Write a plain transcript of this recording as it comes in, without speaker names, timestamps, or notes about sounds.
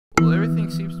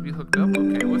seems to be hooked up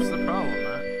okay. What's the problem,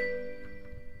 Matt?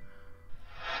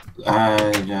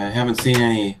 I haven't seen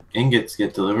any ingots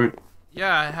get delivered.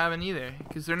 Yeah, I haven't either,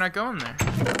 because they're not going there.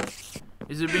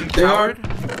 Is it being They are.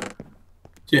 powered?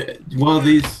 Yeah, well,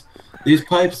 these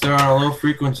pipes, they're on a low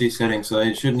frequency setting, so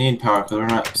they should need power because we're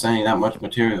not sending that much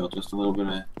material, just a little bit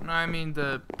of... No, I mean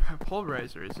the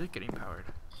pulverizer, is it getting powered?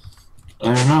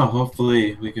 I don't know,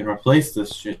 hopefully we can replace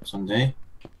this shit someday.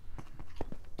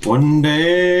 One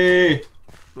day!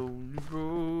 Lonely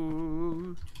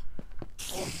road,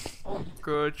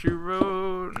 country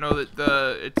road. No, it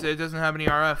doesn't have any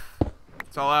RF.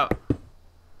 It's all out.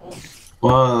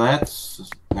 Well,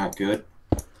 that's not good.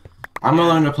 I'm gonna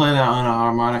learn to play that on a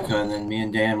harmonica, and then me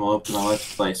and Dan will open a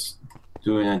Let's Play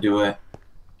doing a duet.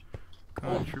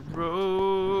 Country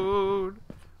road,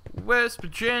 West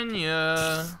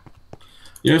Virginia.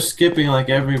 You're skipping like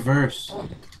every verse.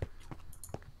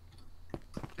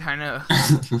 I know.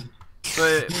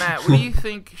 But Matt, what do you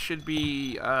think should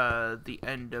be the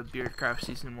end of BEARDCRAFT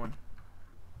Season 1?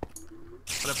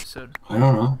 What episode? I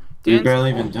don't know. We've barely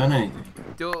even done anything.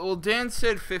 Well, Dan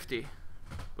said 50.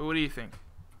 But what do you think?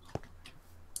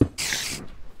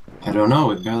 I don't know.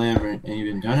 We've barely ever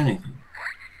even done anything.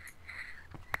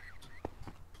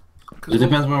 It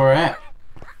depends where we're at.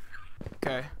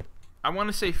 Okay. I want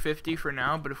to say 50 for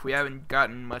now, but if we haven't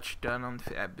gotten much done on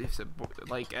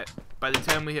by the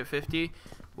time we hit 50,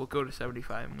 we'll go to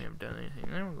 75 and we haven't done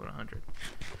anything. Then we'll go to 100.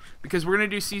 Because we're going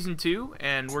to do Season 2,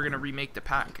 and we're going to remake the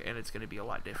pack, and it's going to be a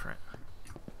lot different.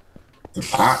 The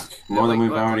pack? More than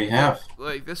we've already have.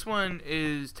 Like, this one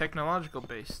is technological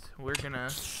based. We're going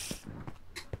to...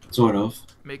 Sort of.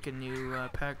 Make a new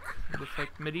pack with,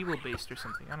 like, medieval based or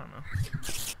something. I don't know.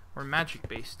 Or magic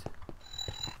based.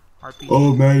 RPG.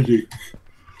 Oh, magic.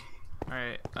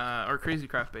 Alright, or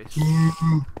Crazycraft based.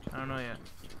 I don't know yet.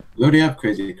 We already have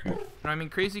Crazycraft. No, I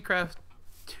mean, Crazycraft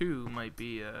 2 might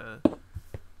be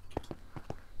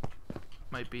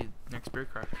next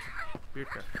BEARDCRAFT. I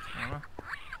don't know.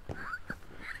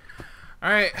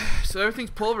 Alright, so everything's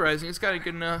pulverizing. It's got a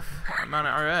good enough amount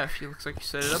of RF. It looks like you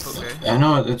set it up okay. I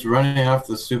know, it's running off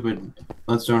the stupid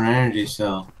Leadstone energy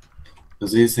cell.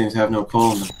 Because these things have no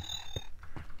coal in them.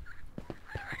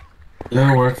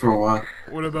 It'll work for a while.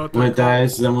 What about when it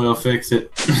dies, then we'll fix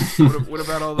it. What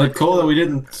about all that coal that we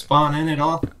didn't spawn in at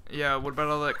all? Yeah, what about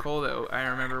all that coal that I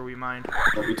remember we mined?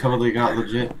 That we totally got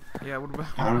legit. Yeah, what about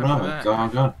I don't know, it's all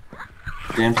gone.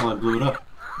 Dan probably blew it up.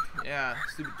 Yeah,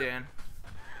 stupid Dan.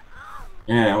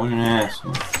 Yeah, what an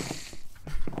asshole.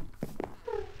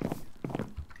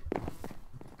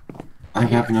 I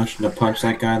have a notion to punch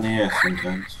that guy in the ass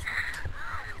sometimes.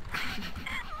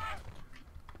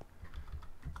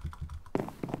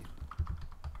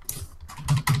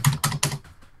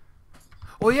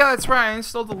 Well, yeah, that's right. I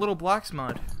installed the Little Blocks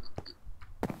mod.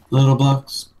 Little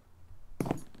blocks?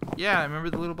 Yeah, I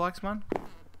remember the Little Blocks mod.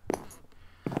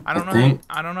 I don't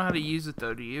know how to use it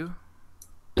though. Do you?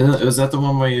 Is that the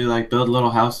one where you like build little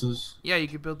houses? Yeah, you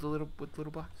could build with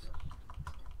little blocks.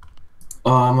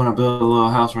 Oh, I'm gonna build a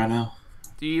little house right now.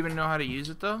 Do you even know how to use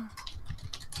it though?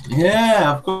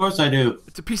 Yeah, of course I do.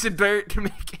 It's a piece of dirt to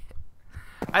make it.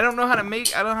 I don't know how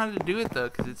to do it though,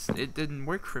 cause it didn't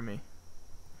work for me.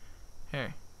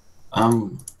 Here.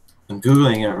 I'm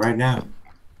googling it right now.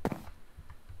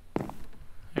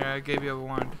 Here, I gave you a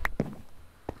wand.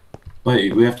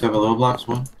 Wait, we have to have a little blocks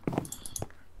one?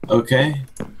 Okay,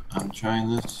 I'm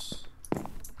trying this.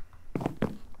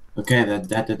 Okay,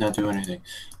 that did not do anything.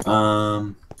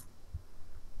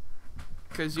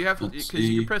 Because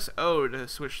you press O to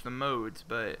switch the modes,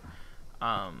 but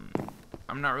I'm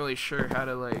not really sure how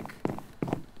to like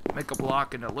make a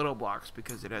block into little blocks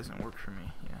because it hasn't worked for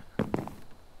me yet.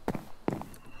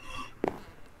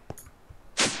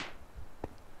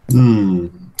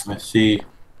 I see.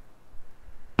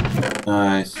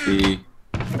 I see.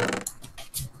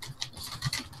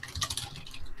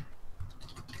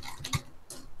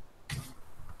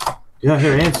 Get out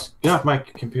here, ants! Get off my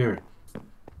computer.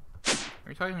 Are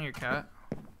you talking to your cat?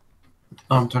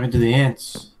 Oh, I'm talking to the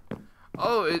ants.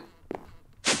 Oh,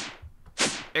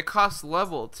 it costs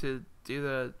level to do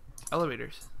the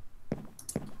elevators.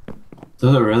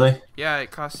 Does it really? Yeah, it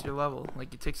costs your level.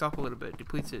 Like, it takes off a little bit,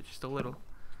 depletes it just a little.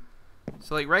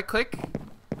 So, like, right click,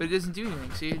 but it doesn't do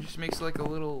anything. See, it just makes like a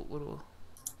little.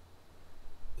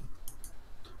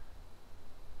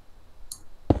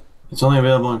 It's only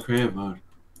available in creative mode.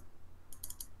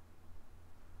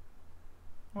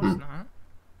 No, it's not.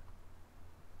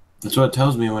 That's what it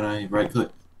tells me when I right click.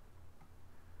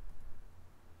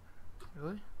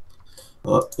 Really?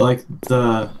 Like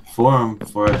the forum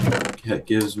for it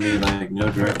gives me like no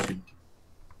direction.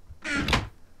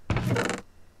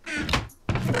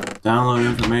 Download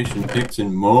information, pics,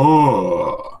 and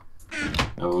more.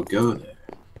 I will go there.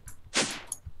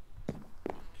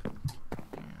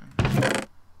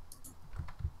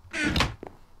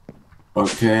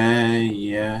 Okay,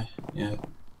 yeah.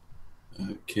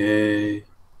 Okay.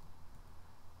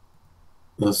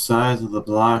 The size of the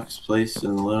blocks placed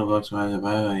in the little box divided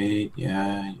by 8.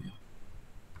 Yeah.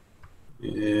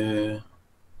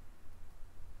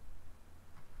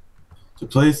 To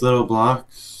place little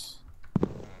blocks.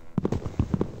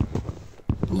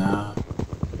 No.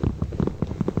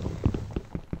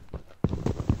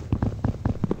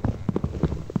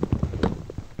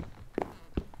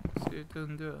 See, it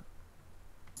doesn't do it.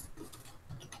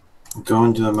 Go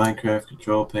into the Minecraft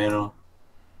control panel.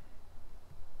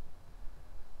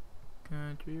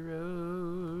 Country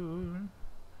road,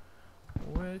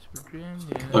 West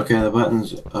Virginia. Okay, the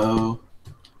button's O.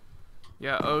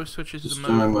 Yeah, O switches the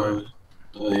Destroy mode. mode.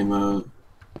 Play mode.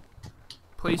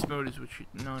 Place mode is what you.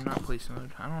 No, not place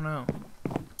mode. I don't know.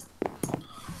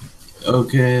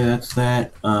 Okay, that's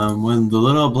that. When the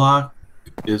little block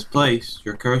is placed,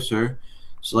 your cursor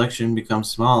selection becomes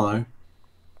smaller.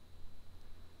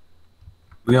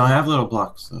 We don't have little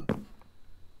blocks though.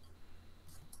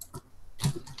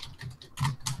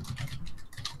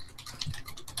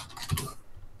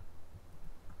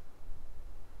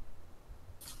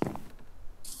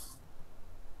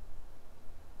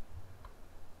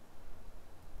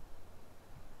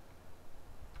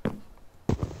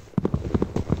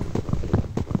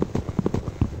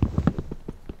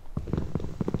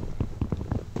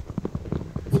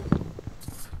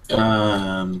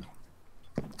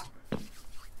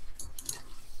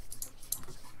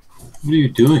 What are you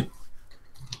doing?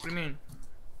 What do you mean?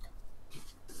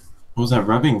 What was that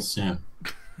rubbing sound?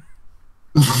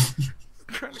 I'm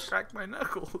trying to crack my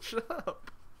knuckles. Shut up.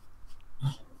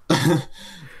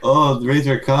 Oh, the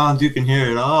Razor Cons, you can hear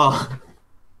it all.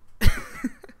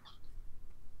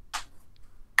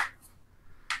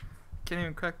 Can't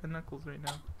even crack my knuckles right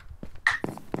now.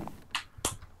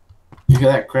 You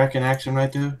hear that cracking action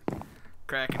right there?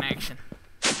 Cracking action.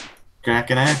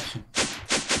 Cracking action.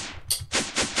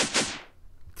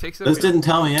 Takes This didn't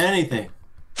tell me anything.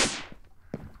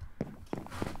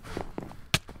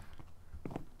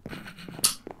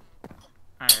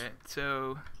 Alright,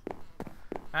 so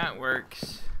that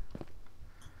works.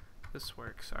 This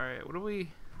works. Alright, what do we...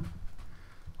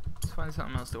 Let's find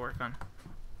something else to work on.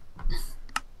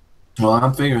 Well,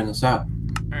 I'm figuring this out.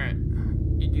 Alright,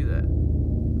 you do that.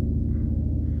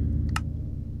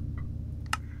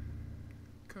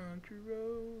 Country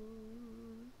road.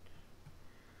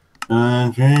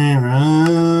 Country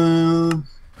road,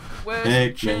 West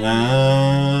take me Virginia.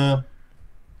 up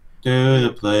to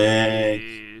the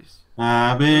place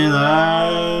I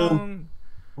belong.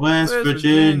 West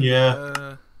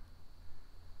Virginia.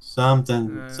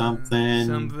 Something.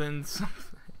 Something.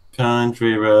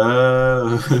 Country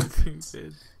road. Something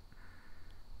good.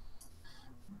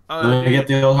 Oh, Let me get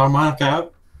the old harmonica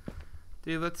out.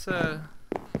 dude, let's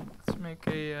make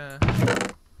a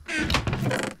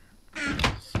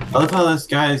I love how this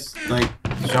guy's like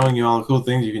showing you all the cool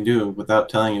things you can do without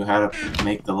telling you how to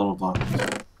make the little blocks.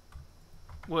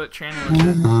 What channel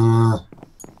is it? I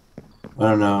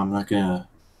don't know. I'm not gonna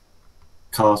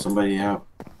call somebody out.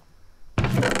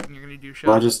 You're gonna do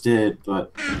Well, I show. just did,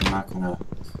 but I'm not gonna.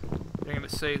 You're gonna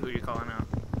say who you're calling out.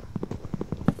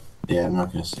 Yeah, I'm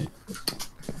not gonna say.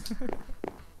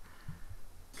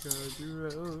 Country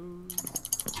road,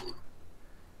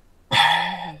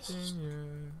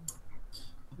 Virginia.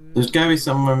 There's gotta be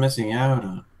something we're missing out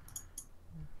on.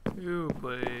 To a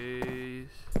place.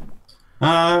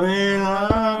 I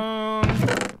belong.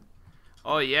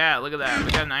 Oh yeah, look at that.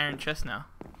 We got an iron chest now.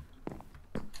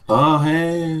 Oh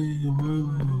hey,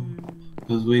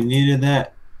 because we needed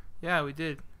that. Yeah, we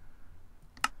did.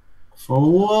 For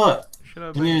what? Shut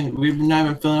up. I mean, we've not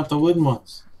even filling up the wooden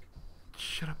ones.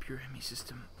 Shut up your ME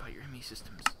system about your ME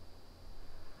systems.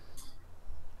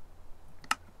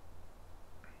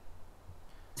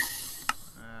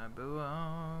 I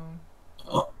belong.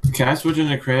 Oh, can I switch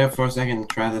into creative for a second and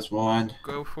try this one?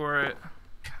 Go for it,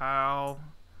 pal.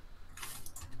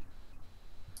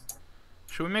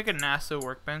 Should we make a NASA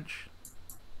workbench?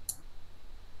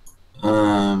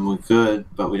 We could,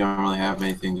 but we don't really have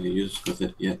anything to use with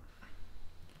it yet.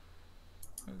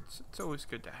 It's always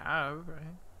good to have,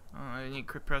 right? Oh, I need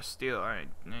press steel. Alright,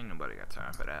 ain't nobody got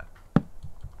time for that.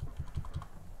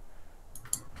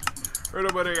 Ain't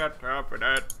nobody got time for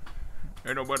that.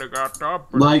 Ain't nobody got time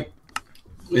for that. Like,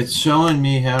 it's showing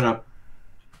me how to.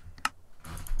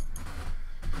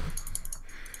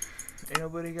 Ain't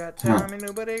nobody got time, ain't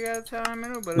nobody got time,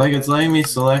 ain't nobody Like, got it's letting me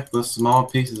time. select the small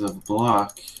pieces of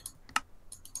block.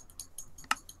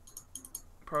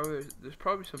 There's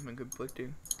probably something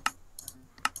conflicting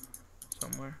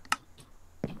somewhere.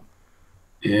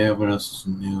 Yeah, what else is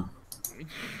new?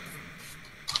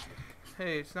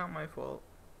 Hey, it's not my fault.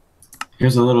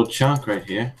 Here's a little chunk right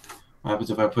here. What happens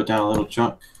if I put down a little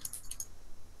chunk?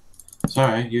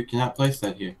 Sorry, you cannot place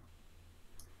that here.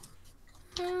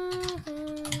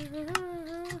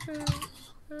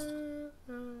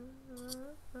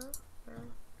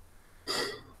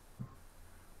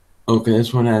 Okay,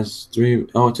 this one has 3.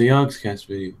 Oh, it's a Yogscast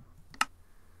video.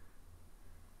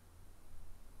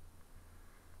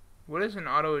 What does an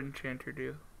auto enchanter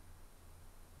do?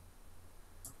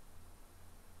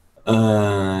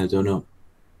 I don't know.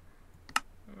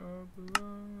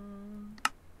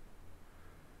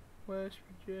 West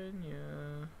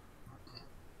Virginia,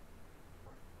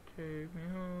 take me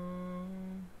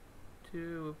home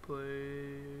to a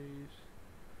place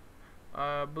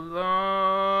I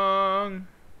belong.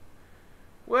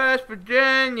 West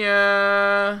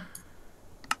Virginia,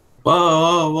 Whoa,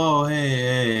 whoa, whoa,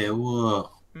 hey, whoa.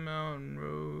 Mountain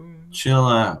Road. Chill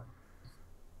out.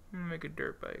 I'm gonna make a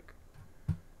dirt bike.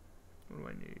 What do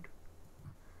I need?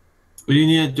 What do you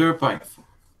need a dirt bike for?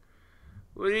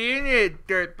 What do you need a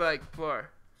dirt bike for?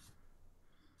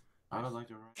 I don't like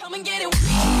to run. Come and get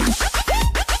it.